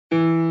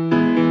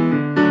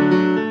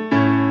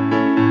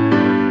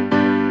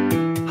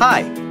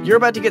Hi, you're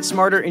about to get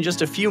smarter in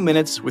just a few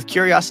minutes with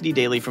Curiosity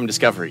Daily from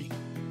Discovery.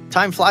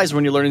 Time flies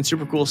when you're learning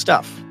super cool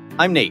stuff.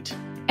 I'm Nate.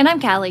 And I'm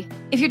Callie.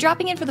 If you're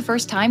dropping in for the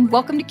first time,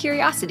 welcome to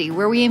Curiosity,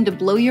 where we aim to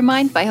blow your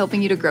mind by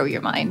helping you to grow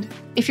your mind.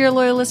 If you're a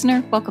loyal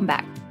listener, welcome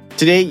back.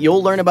 Today,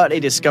 you'll learn about a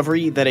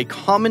discovery that a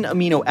common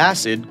amino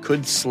acid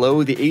could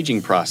slow the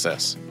aging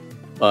process.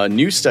 A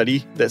new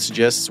study that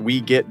suggests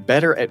we get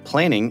better at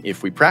planning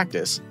if we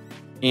practice.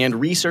 And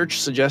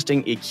research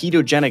suggesting a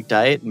ketogenic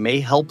diet may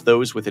help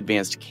those with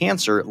advanced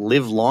cancer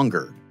live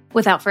longer.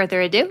 Without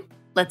further ado,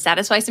 let's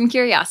satisfy some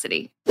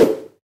curiosity.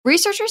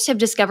 Researchers have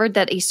discovered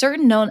that a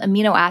certain known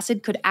amino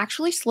acid could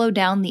actually slow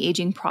down the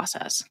aging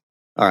process.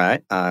 All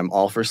right, I'm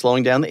all for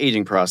slowing down the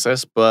aging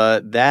process,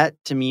 but that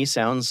to me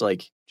sounds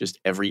like just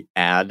every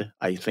ad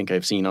I think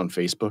I've seen on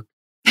Facebook.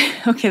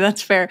 Okay,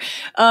 that's fair.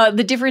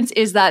 The difference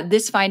is that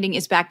this finding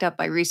is backed up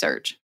by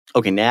research.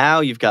 Okay, now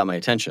you've got my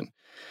attention.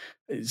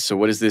 So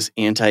what is this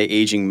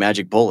anti-aging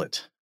magic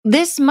bullet?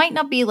 This might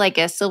not be like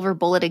a silver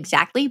bullet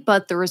exactly,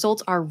 but the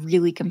results are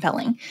really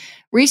compelling.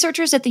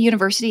 Researchers at the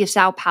University of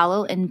Sao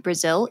Paulo in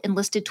Brazil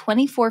enlisted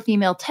 24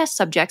 female test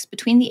subjects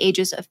between the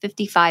ages of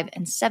 55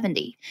 and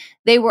 70.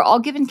 They were all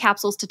given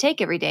capsules to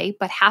take every day,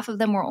 but half of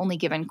them were only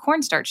given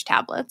cornstarch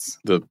tablets.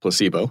 The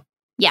placebo?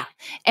 Yeah,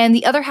 and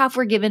the other half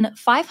were given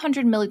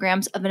 500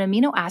 milligrams of an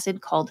amino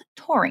acid called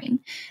taurine.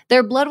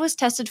 Their blood was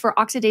tested for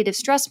oxidative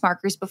stress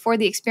markers before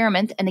the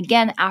experiment and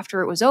again after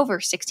it was over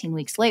 16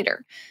 weeks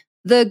later.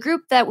 The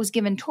group that was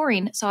given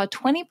taurine saw a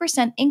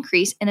 20%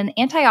 increase in an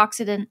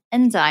antioxidant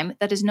enzyme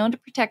that is known to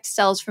protect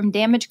cells from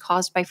damage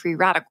caused by free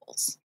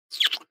radicals.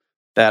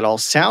 That all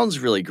sounds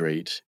really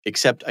great,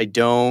 except I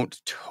don't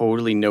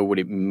totally know what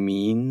it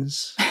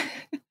means.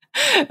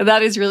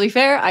 That is really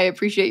fair. I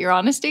appreciate your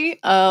honesty.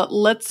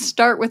 Let's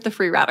start with the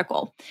free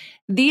radical.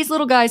 These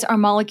little guys are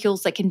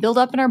molecules that can build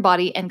up in our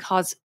body and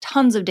cause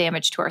tons of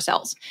damage to our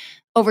cells.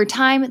 Over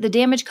time, the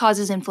damage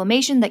causes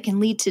inflammation that can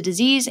lead to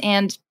disease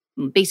and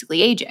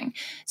basically aging.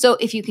 So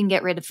if you can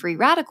get rid of free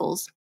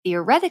radicals,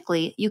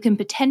 theoretically, you can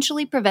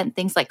potentially prevent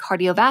things like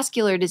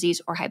cardiovascular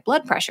disease or high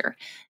blood pressure.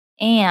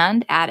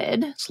 And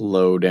added,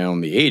 slow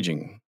down the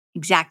aging.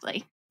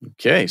 Exactly.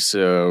 Okay,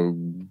 so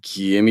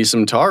give me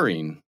some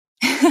taurine.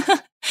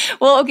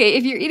 Well, okay,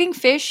 if you're eating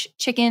fish,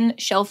 chicken,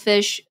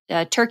 shellfish,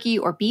 turkey,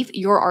 or beef,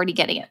 you're already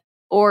getting it.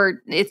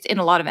 Or it's in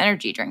a lot of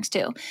energy drinks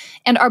too.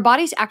 And our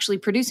bodies actually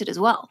produce it as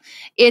well.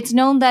 It's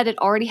known that it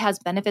already has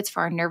benefits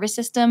for our nervous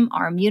system,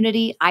 our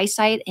immunity,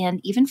 eyesight,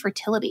 and even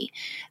fertility.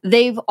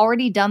 They've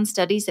already done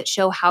studies that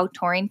show how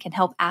taurine can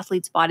help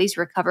athletes' bodies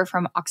recover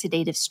from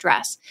oxidative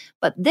stress.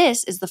 But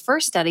this is the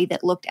first study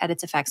that looked at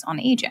its effects on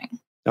aging.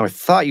 Now, I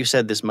thought you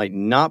said this might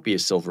not be a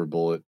silver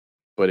bullet,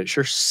 but it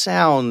sure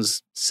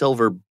sounds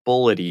silver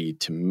bullet-y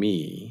to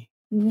me.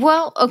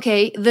 Well,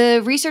 okay,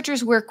 the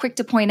researchers were quick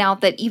to point out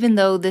that even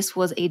though this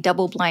was a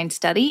double-blind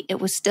study, it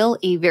was still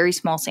a very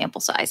small sample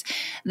size.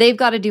 They've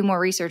got to do more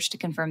research to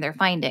confirm their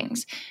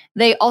findings.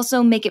 They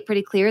also make it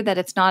pretty clear that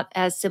it's not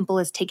as simple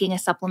as taking a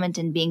supplement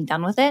and being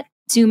done with it.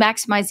 To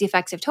maximize the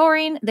effects of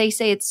taurine, they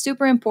say it's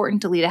super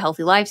important to lead a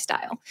healthy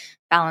lifestyle,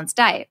 balanced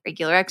diet,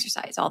 regular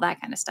exercise, all that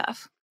kind of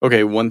stuff.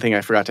 Okay, one thing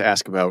I forgot to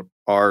ask about,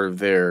 are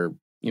there,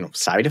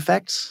 side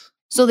effects?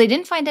 So they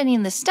didn't find any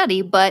in this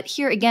study, but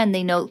here again,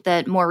 they note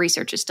that more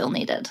research is still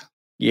needed.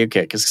 Yeah,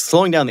 okay, because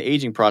slowing down the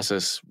aging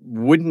process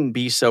wouldn't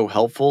be so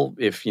helpful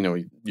if,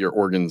 your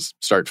organs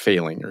start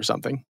failing or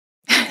something.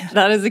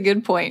 That is a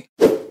good point.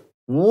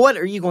 What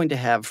are you going to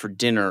have for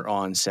dinner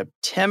on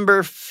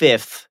September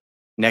 5th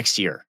next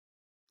year?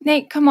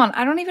 Nate, come on.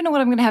 I don't even know what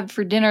I'm going to have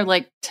for dinner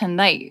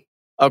tonight.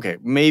 Okay,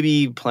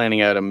 maybe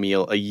planning out a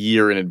meal a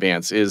year in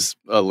advance is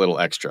a little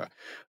extra.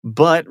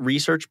 But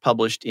research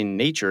published in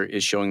Nature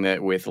is showing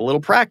that with a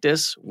little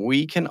practice,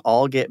 we can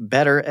all get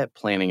better at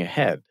planning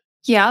ahead.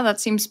 Yeah, that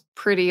seems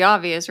pretty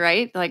obvious,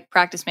 right?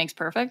 Practice makes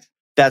perfect.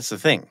 That's the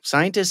thing.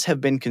 Scientists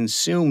have been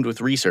consumed with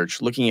research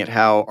looking at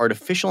how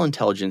artificial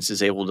intelligence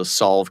is able to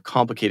solve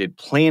complicated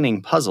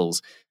planning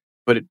puzzles,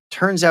 but it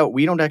turns out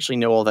we don't actually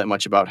know all that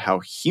much about how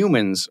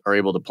humans are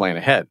able to plan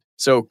ahead.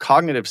 So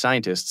cognitive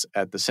scientists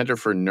at the Center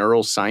for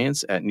Neural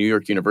Science at New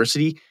York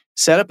University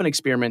set up an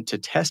experiment to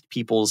test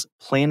people's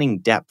planning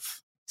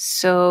depth.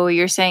 So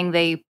you're saying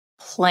they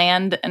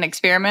planned an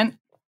experiment?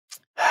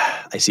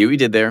 I see what you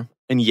did there.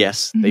 And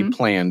yes, they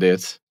planned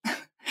it.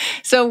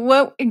 So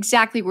what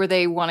exactly were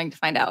they wanting to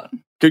find out?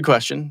 Good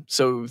question.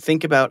 So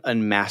think about a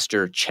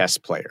master chess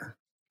player.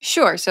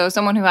 Sure. So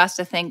someone who has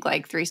to think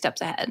 3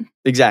 steps ahead.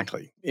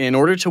 Exactly. In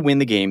order to win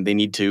the game, they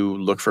need to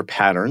look for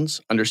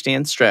patterns,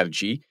 understand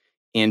strategy,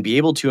 and be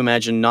able to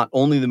imagine not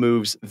only the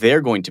moves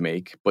they're going to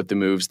make, but the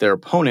moves their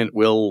opponent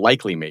will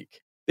likely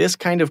make. This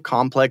kind of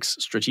complex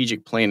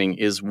strategic planning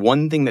is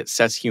one thing that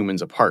sets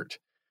humans apart.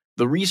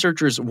 The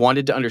researchers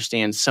wanted to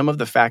understand some of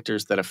the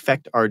factors that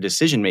affect our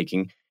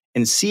decision-making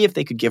and see if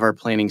they could give our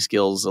planning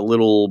skills a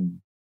little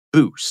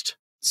boost.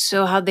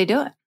 So how'd they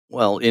do it?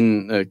 Well,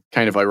 in a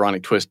kind of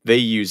ironic twist, they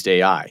used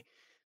AI.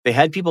 They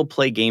had people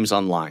play games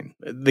online.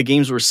 The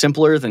games were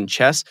simpler than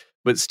chess,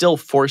 but still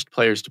forced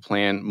players to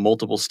plan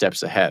multiple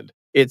steps ahead.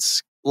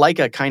 It's like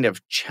a kind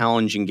of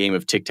challenging game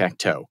of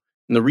tic-tac-toe.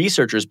 And the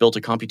researchers built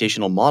a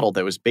computational model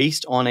that was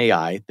based on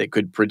AI that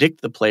could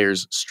predict the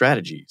players'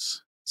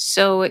 strategies.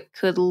 So it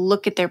could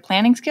look at their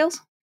planning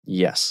skills?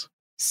 Yes.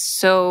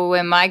 So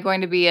am I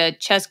going to be a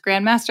chess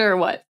grandmaster or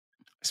what?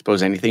 I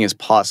suppose anything is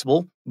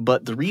possible,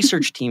 but the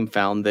research team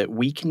found that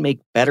we can make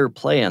better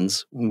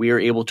plans when we are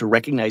able to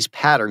recognize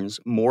patterns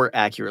more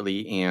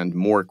accurately and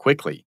more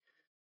quickly.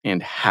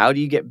 And how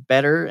do you get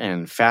better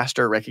and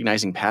faster at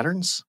recognizing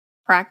patterns?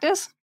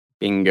 Practice?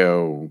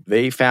 Bingo.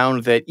 They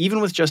found that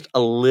even with just a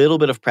little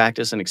bit of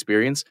practice and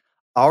experience,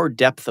 our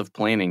depth of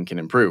planning can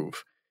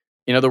improve.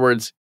 In other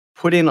words,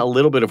 put in a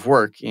little bit of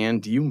work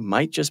and you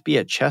might just be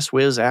a chess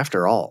whiz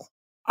after all.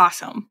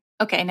 Awesome.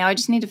 Okay, now I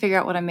just need to figure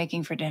out what I'm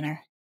making for dinner.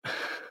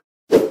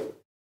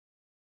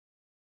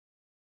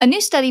 A new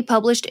study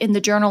published in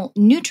the journal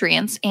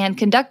Nutrients and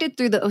conducted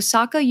through the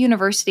Osaka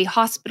University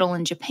Hospital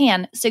in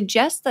Japan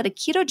suggests that a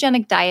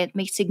ketogenic diet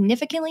may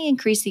significantly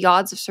increase the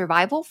odds of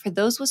survival for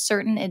those with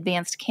certain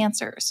advanced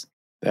cancers.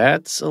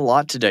 That's a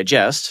lot to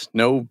digest,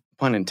 no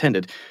pun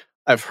intended.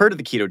 I've heard of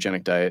the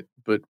ketogenic diet,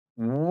 but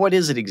what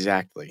is it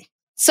exactly?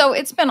 So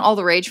it's been all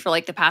the rage for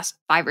like the past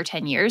 5 or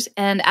 10 years,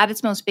 and at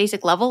its most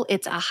basic level,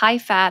 it's a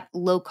high-fat,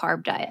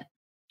 low-carb diet.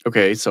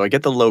 Okay, so I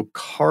get the low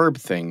carb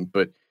thing,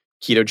 but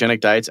ketogenic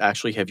diets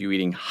actually have you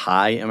eating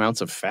high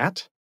amounts of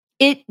fat?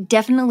 It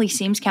definitely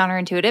seems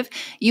counterintuitive.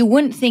 You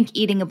wouldn't think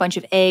eating a bunch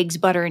of eggs,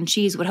 butter, and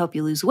cheese would help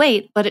you lose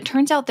weight, but it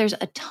turns out there's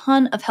a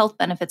ton of health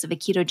benefits of a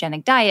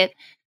ketogenic diet,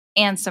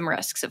 and some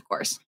risks, of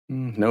course.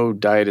 No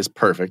diet is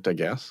perfect, I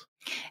guess.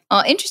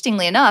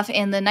 Interestingly enough,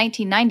 in the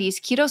 1990s,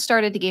 keto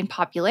started to gain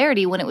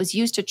popularity when it was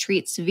used to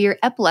treat severe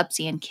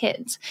epilepsy in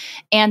kids.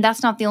 And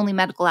that's not the only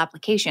medical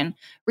application.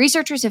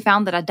 Researchers have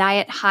found that a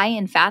diet high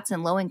in fats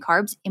and low in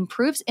carbs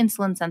improves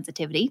insulin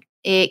sensitivity.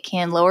 It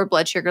can lower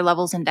blood sugar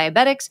levels in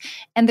diabetics.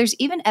 And there's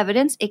even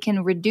evidence it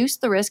can reduce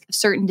the risk of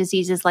certain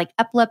diseases like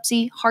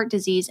epilepsy, heart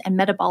disease, and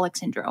metabolic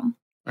syndrome.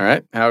 All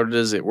right, how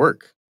does it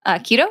work?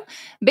 Keto,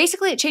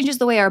 basically it changes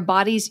the way our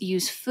bodies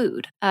use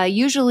food.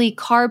 Usually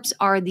carbs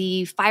are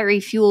the fiery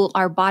fuel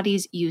our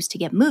bodies use to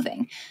get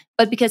moving.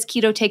 But because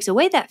keto takes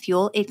away that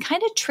fuel, it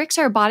kind of tricks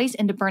our bodies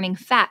into burning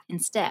fat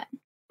instead.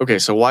 Okay,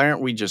 so why aren't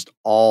we just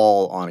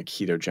all on a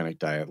ketogenic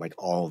diet like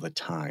all the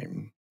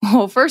time?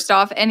 Well, first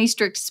off, any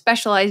strict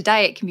specialized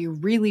diet can be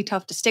really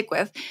tough to stick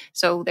with.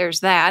 So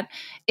there's that.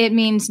 It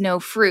means no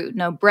fruit,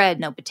 no bread,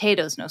 no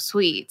potatoes, no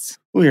sweets.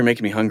 Oh, you're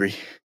making me hungry.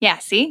 Yeah,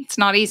 see? It's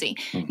not easy.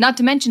 Not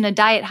to mention a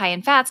diet high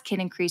in fats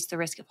can increase the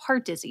risk of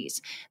heart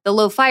disease. The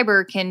low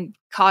fiber can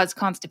cause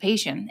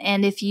constipation.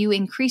 And if you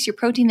increase your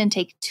protein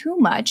intake too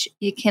much,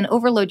 it can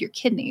overload your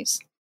kidneys.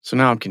 So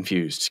now I'm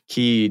confused.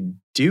 Key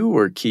do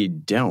or key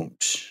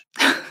don't?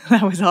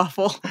 That was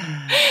awful.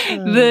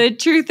 The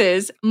truth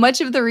is,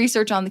 much of the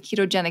research on the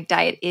ketogenic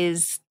diet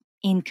is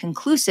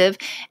inconclusive,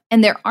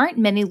 and there aren't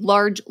many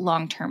large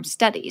long-term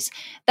studies.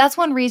 That's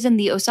one reason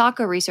the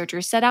Osaka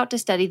researchers set out to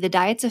study the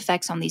diet's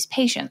effects on these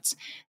patients.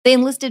 They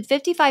enlisted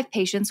 55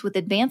 patients with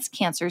advanced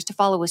cancers to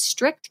follow a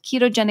strict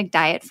ketogenic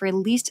diet for at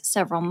least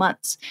several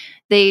months.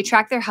 They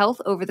tracked their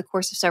health over the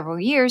course of several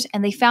years,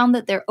 and they found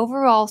that their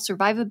overall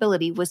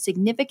survivability was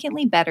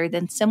significantly better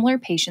than similar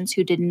patients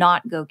who did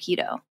not go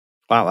keto.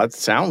 Wow, that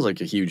sounds like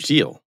a huge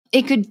deal.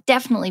 It could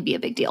definitely be a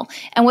big deal.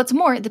 And what's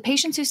more, the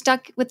patients who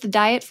stuck with the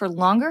diet for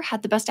longer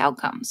had the best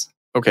outcomes.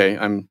 Okay,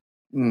 I'm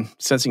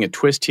sensing a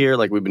twist here.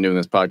 Like we've been doing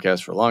this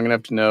podcast for long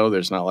enough to know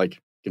there's not like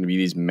going to be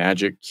these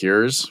magic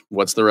cures.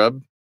 What's the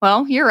rub?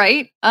 Well, you're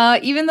right.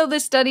 Even though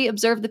this study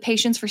observed the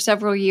patients for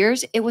several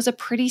years, it was a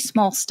pretty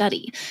small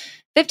study.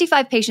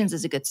 55 patients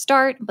is a good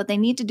start, but they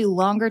need to do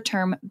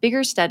longer-term,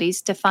 bigger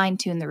studies to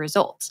fine-tune the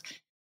results.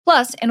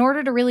 Plus, in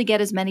order to really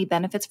get as many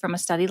benefits from a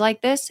study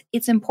like this,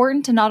 it's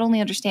important to not only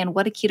understand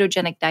what a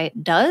ketogenic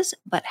diet does,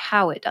 but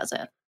how it does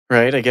it.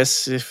 Right, I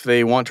guess if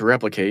they want to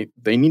replicate,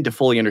 they need to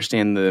fully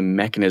understand the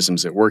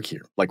mechanisms at work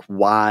here. Like,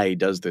 why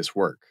does this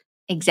work?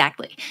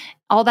 Exactly.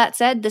 All that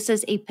said, this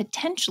is a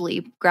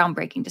potentially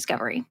groundbreaking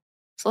discovery.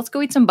 So let's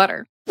go eat some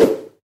butter.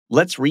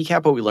 Let's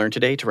recap what we learned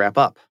today to wrap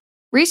up.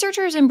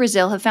 Researchers in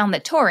Brazil have found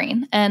that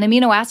taurine, an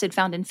amino acid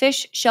found in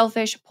fish,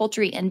 shellfish,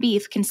 poultry, and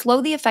beef, can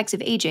slow the effects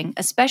of aging,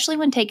 especially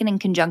when taken in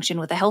conjunction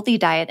with a healthy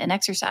diet and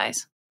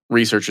exercise.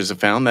 Researchers have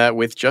found that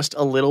with just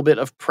a little bit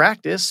of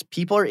practice,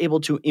 people are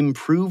able to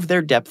improve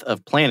their depth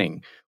of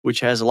planning,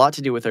 which has a lot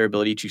to do with their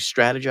ability to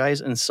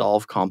strategize and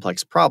solve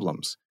complex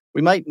problems.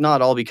 We might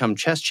not all become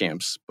chess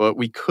champs, but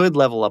we could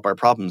level up our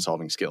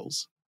problem-solving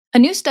skills. A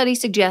new study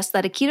suggests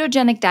that a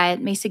ketogenic diet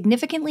may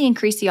significantly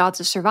increase the odds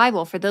of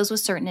survival for those with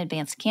certain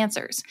advanced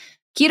cancers.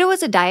 Keto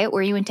is a diet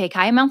where you intake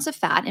high amounts of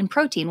fat and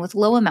protein with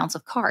low amounts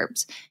of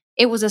carbs.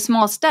 It was a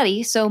small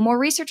study, so more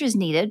research is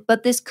needed,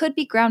 but this could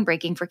be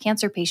groundbreaking for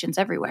cancer patients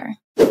everywhere.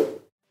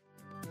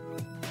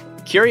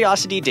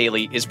 Curiosity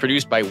Daily is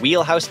produced by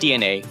Wheelhouse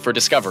DNA for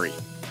Discovery.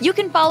 You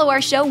can follow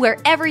our show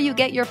wherever you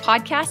get your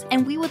podcasts,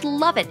 and we would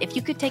love it if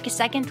you could take a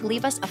second to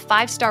leave us a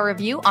 5-star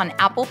review on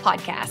Apple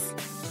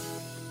Podcasts.